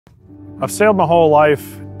I've sailed my whole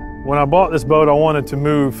life. When I bought this boat, I wanted to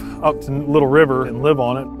move up to Little River and live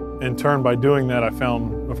on it. In turn, by doing that, I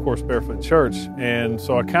found, of course, Barefoot Church. And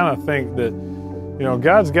so I kind of think that,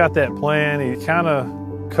 God's got that plan. He kind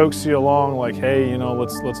of coaxes you along like, hey,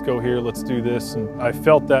 let's go here, let's do this. And I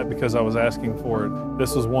felt that because I was asking for it.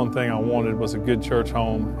 This was one thing I wanted, was a good church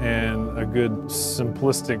home and a good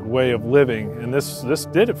simplistic way of living. And this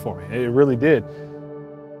did it for me. It really did.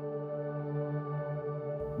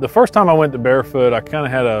 The first time I went to Barefoot, I kind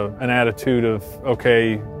of had an attitude of,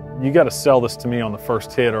 okay, you got to sell this to me on the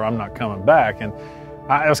first hit or I'm not coming back. And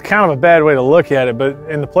it was kind of a bad way to look at it, but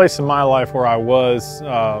in the place in my life where I was,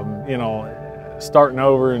 starting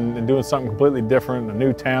over and doing something completely different, a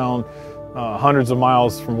new town, hundreds of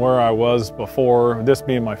miles from where I was before, this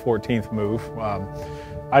being my 14th move,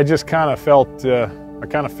 I just kind of felt a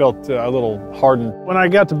little hardened. When I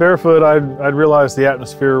got to Barefoot, I'd realized the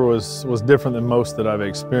atmosphere was different than most that I've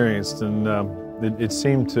experienced, and it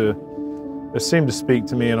seemed to speak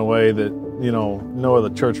to me in a way that no other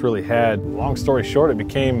church really had. Long story short, it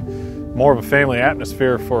became more of a family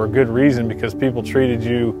atmosphere for a good reason, because people treated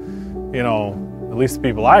you, at least the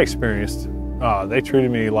people I experienced, they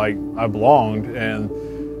treated me like I belonged. And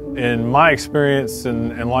in my experience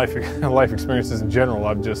and life experiences in general,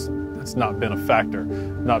 it's not been a factor,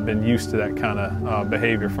 not been used to that kind of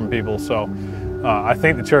behavior from people. So I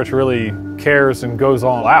think the church really cares and goes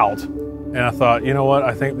all out. And I thought, you know what,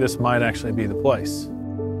 I think this might actually be the place.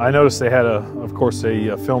 I noticed they had, of course,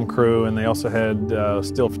 a film crew, and they also had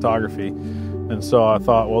still photography. And so I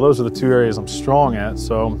thought, well, those are the two areas I'm strong at.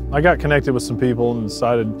 So I got connected with some people and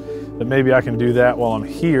decided that maybe I can do that while I'm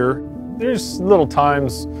here. There's little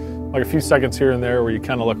times, like a few seconds here and there, where you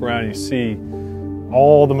kind of look around and you see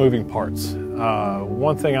all the moving parts.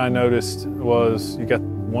 One thing I noticed was you got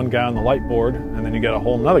one guy on the light board, and then you got a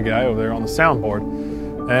whole nother guy over there on the soundboard.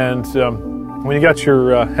 And when you got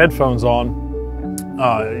your headphones on,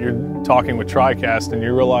 you're talking with TriCast, and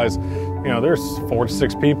you realize, there's 4 to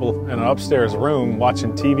 6 people in an upstairs room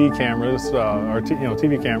watching TV cameras,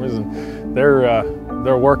 TV cameras, and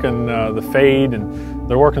they're working the fade, and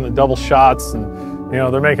they're working the double shots, and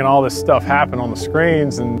they're making all this stuff happen on the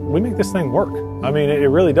screens, and we make this thing work. I mean, it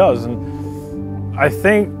really does. And I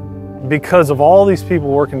think because of all these people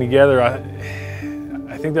working together,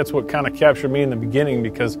 I think that's what kind of captured me in the beginning,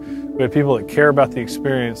 because we have people that care about the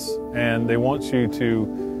experience, and they want you to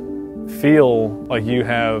feel like you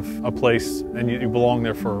have a place and you belong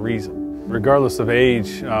there for a reason. Regardless of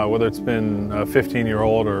age, whether it's been a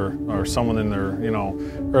 15-year-old or someone in their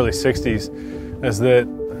early 60s, is that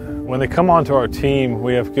when they come onto our team,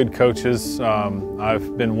 we have good coaches.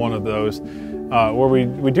 I've been one of those, where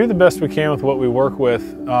we do the best we can with what we work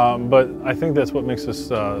with, but I think that's what makes us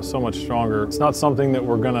so much stronger. It's not something that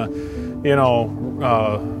we're gonna,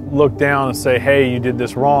 look down and say, hey, you did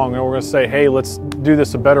this wrong, and we're gonna say, hey, let's do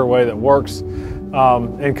this a better way that works,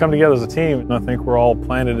 and come together as a team. And I think we're all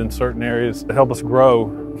planted in certain areas to help us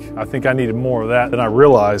grow. I think I needed more of that than I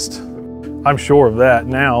realized. I'm sure of that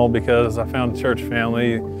now, because I found a church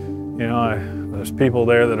family. There's people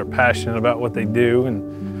there that are passionate about what they do,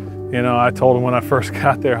 and I told them when I first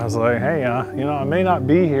got there, I was like, hey, I may not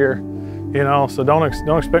be here, so don't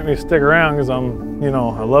expect me to stick around, because I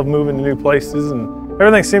love moving to new places. And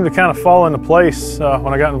everything seemed to kind of fall into place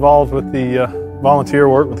when I got involved with the volunteer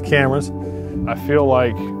work with the cameras. I feel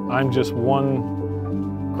like I'm just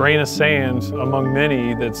one grain of sand among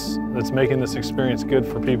many that's making this experience good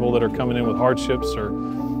for people that are coming in with hardships or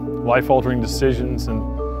life-altering decisions, and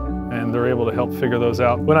they're able to help figure those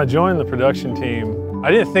out. When I joined the production team, I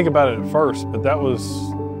didn't think about it at first, but I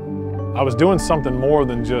was doing something more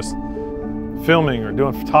than just filming or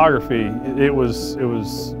doing photography. It was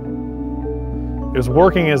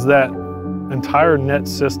working as that entire net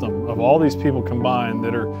system of all these people combined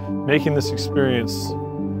that are making this experience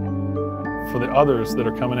for the others that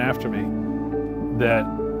are coming after me that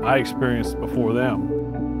I experienced before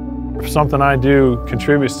them. If something I do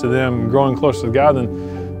contributes to them growing closer to God,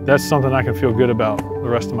 then that's something I can feel good about the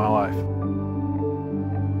rest of my life.